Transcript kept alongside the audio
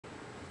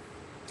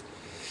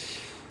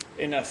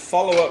In a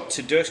follow-up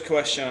to Dirk's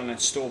question on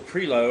install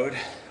preload,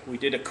 we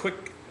did a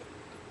quick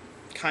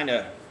kind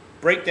of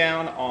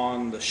breakdown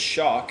on the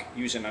shock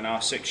using an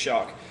R6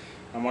 shock.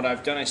 And what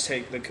I've done is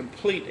take the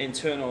complete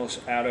internals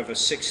out of a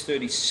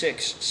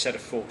 636 set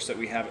of forks that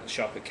we have at the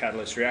shop at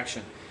Catalyst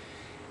Reaction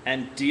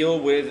and deal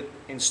with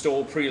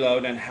install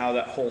preload and how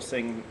that whole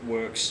thing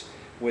works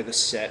with a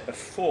set of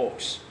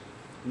forks.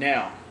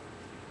 Now,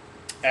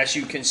 as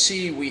you can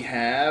see, we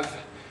have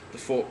the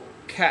fork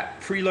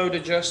cap preload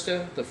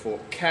adjuster, the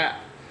fork cap,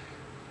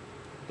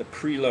 the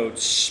preload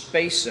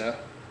spacer,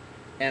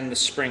 and the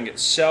spring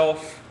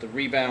itself. The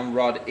rebound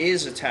rod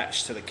is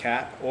attached to the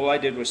cap. All I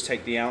did was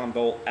take the Allen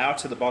bolt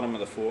out of the bottom of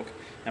the fork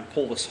and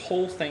pull this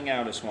whole thing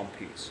out as one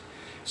piece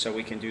so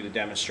we can do the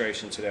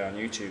demonstration today on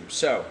YouTube.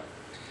 So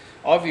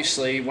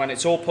obviously when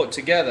it's all put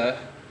together,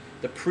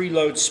 the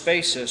preload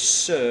spacer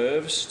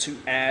serves to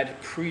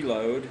add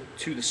preload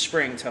to the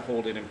spring to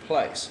hold it in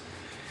place.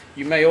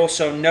 You may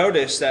also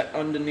notice that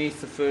underneath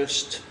the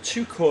first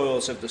two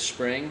coils of the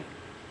spring,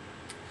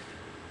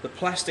 the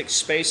plastic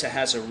spacer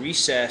has a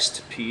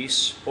recessed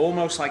piece,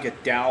 almost like a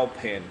dowel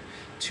pin,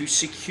 to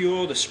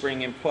secure the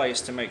spring in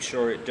place to make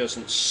sure it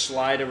doesn't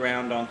slide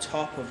around on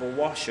top of a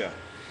washer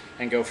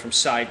and go from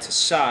side to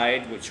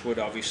side, which would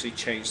obviously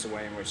change the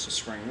way in which the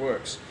spring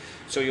works.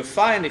 So you'll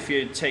find if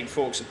you take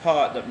forks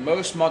apart that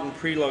most modern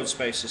preload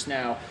spacers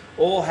now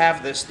all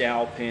have this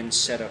dowel pin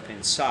set up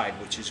inside,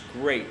 which is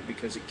great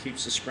because it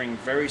keeps the spring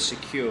very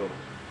secure.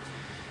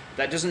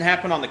 That doesn't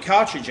happen on the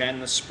cartridge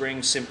end. The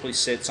spring simply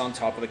sits on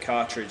top of the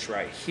cartridge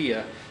right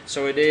here,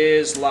 so it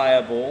is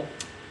liable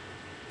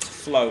to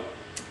float,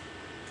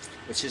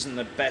 which isn't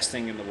the best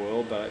thing in the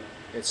world, but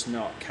it's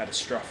not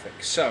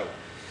catastrophic. So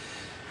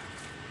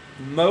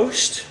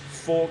most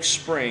fork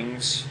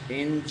springs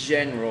in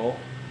general,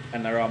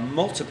 and there are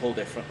multiple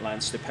different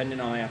lengths depending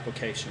on the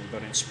application,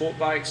 but in sport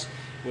bikes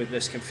with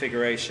this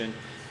configuration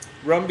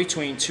run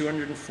between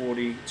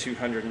 240,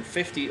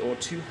 250 or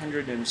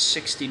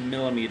 260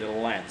 millimeter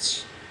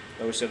lengths.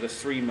 Those are the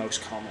three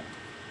most common.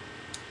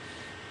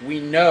 We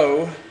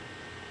know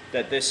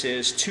that this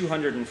is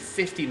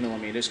 250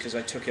 millimeters because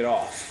I took it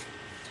off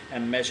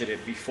and measured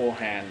it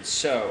beforehand.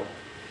 So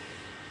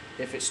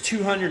if it's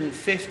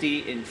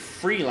 250 in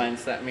free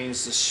length, that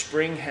means the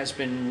spring has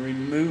been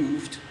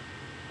removed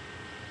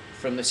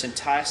from this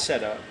entire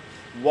setup.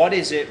 What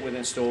is it with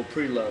installed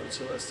preload?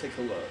 So let's take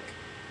a look.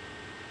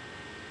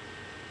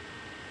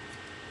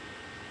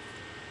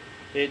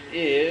 It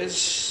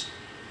is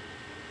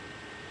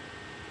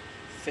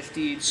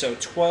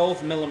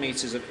 12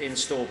 millimeters of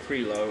installed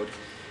preload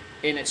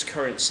in its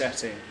current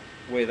setting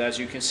with, as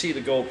you can see,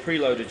 the gold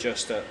preload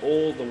adjuster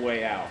all the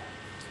way out.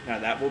 Now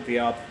that will be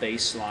our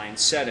baseline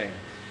setting.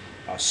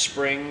 Our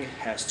spring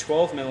has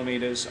 12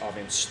 millimeters of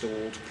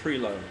installed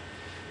preload.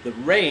 The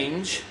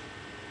range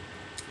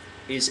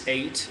is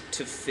 8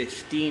 to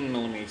 15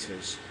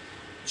 millimeters.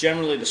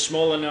 Generally the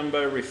smaller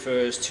number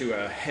refers to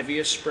a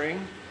heavier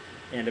spring,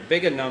 and a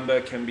bigger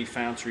number can be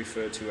found to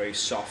refer to a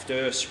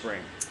softer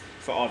spring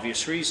for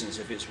obvious reasons.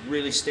 If it's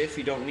really stiff,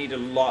 you don't need a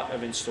lot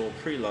of installed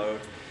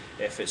preload.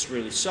 If it's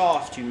really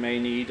soft, you may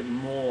need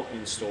more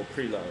installed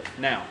preload.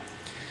 Now,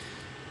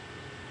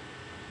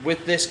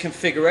 with this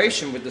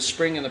configuration, with the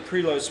spring and the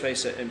preload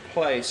spacer in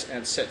place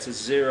and set to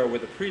 0 with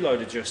the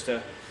preload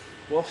adjuster,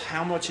 well,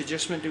 how much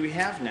adjustment do we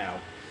have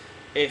now?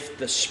 If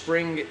the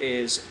spring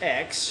is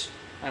X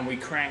and we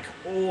crank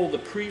all the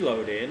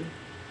preload in,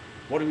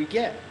 what do we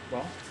get?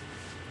 Well,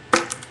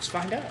 let's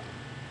find out.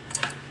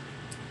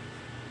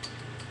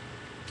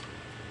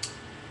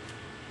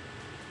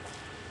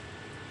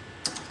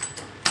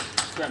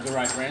 Let's grab the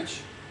right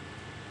wrench.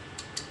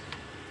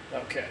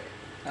 Okay,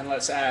 and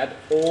let's add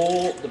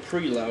all the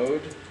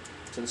preload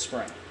to the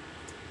spring.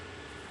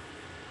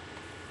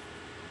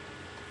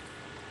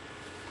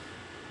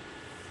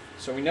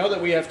 So we know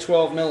that we have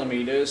 12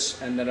 millimeters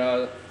and that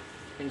our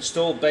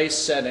installed base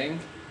setting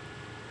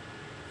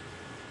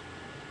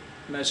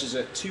measures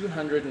at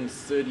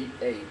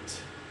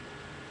 238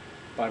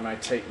 by my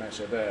tape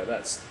measure there.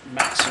 That's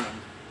maximum.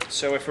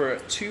 So if we're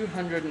at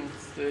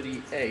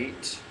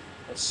 238,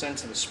 let's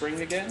center the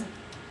spring again.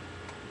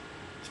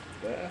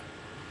 There.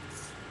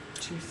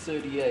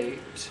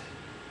 238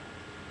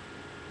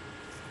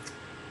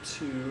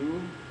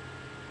 to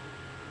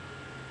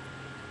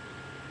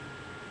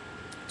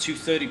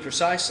 230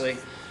 precisely,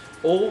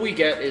 all we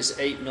get is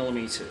 8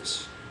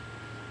 millimeters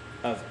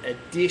of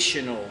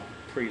additional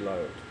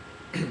preload.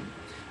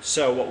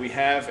 So what we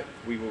have,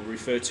 we will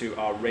refer to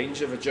our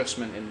range of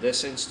adjustment in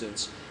this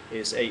instance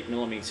is 8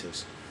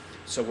 millimeters.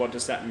 So what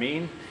does that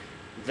mean?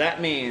 That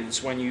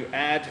means when you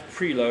add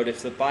preload,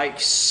 if the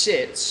bike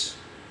sits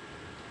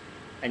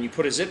and you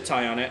put a zip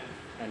tie on it,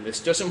 and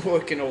this doesn't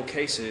work in all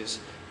cases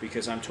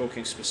because I'm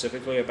talking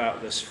specifically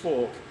about this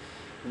fork,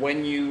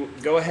 when you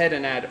go ahead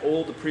and add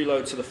all the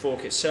preload to the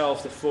fork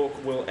itself, the fork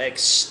will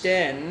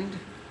extend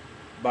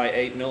by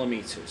 8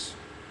 millimeters.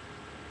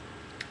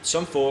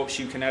 Some forks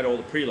you can add all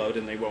the preload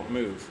and they won't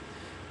move.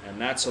 And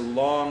that's a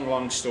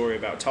long story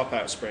about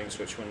top-out springs,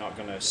 which we're not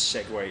going to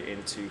segue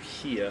into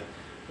here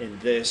in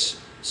this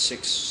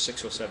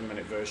six or 7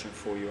 minute version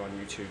for you on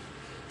YouTube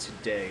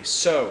today.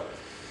 So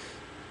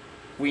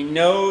we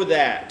know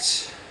that,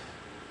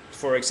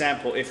 for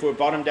example, if we're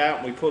bottomed out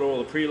and we put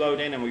all the preload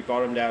in and we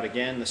bottomed out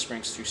again, the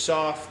spring's too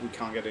soft, we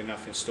can't get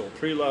enough installed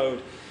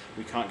preload,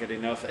 we can't get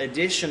enough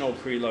additional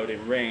preload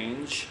in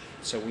range,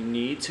 so we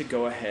need to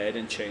go ahead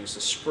and change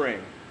the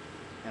spring.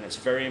 And it's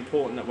very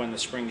important that when the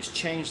spring is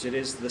changed, it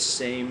is the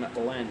same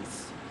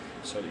length,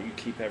 so that you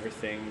keep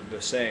everything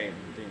the same,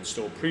 the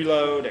installed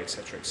preload,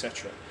 etc.,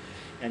 etc.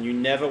 And you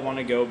never want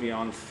to go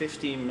beyond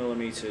 15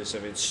 millimeters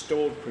of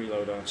installed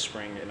preload on a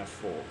spring in a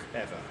fork,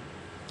 ever.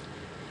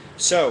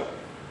 So,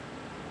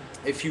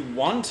 if you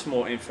want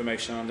more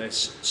information on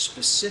this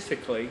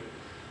specifically,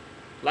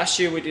 last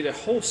year we did a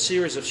whole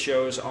series of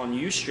shows on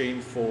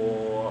Ustream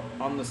for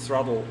On the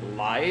Throttle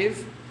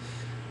Live,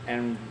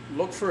 and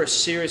look for a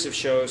series of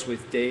shows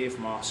with Dave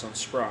Moss on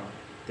Sprung.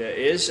 There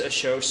is a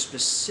show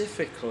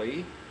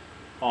specifically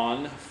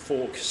on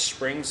fork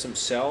springs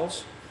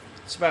themselves.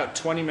 It's about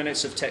 20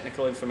 minutes of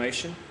technical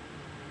information,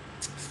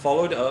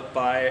 followed up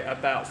by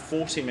about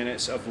 40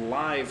 minutes of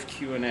live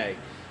Q&A,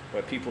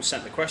 where people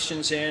sent the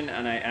questions in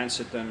and I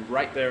answered them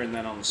right there and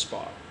then on the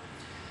spot.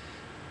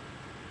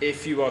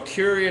 If you are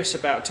curious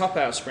about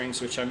top-out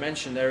springs, which I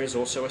mentioned, there is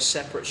also a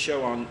separate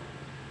show on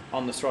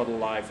the Throttle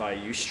Live via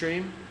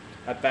Ustream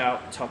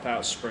about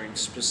top-out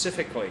springs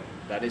specifically.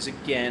 That is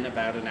again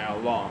about an hour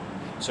long.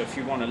 So if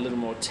you want a little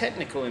more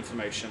technical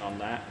information on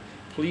that,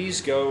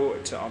 please go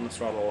to On the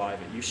Throttle Live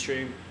at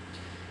Ustream.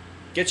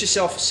 Get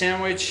yourself a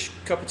sandwich,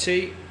 cup of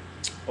tea,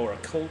 or a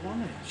cold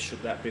one,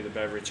 should that be the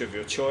beverage of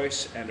your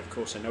choice, and of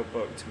course a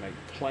notebook to make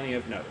plenty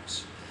of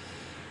notes.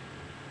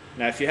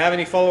 Now if you have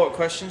any follow-up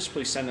questions,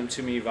 please send them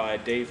to me via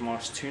Dave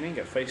Moss Tuning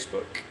at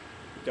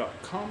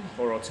facebook.com,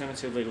 or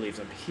alternatively leave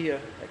them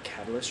here at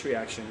Catalyst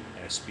Reaction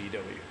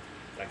SBW.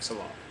 Thanks a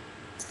lot.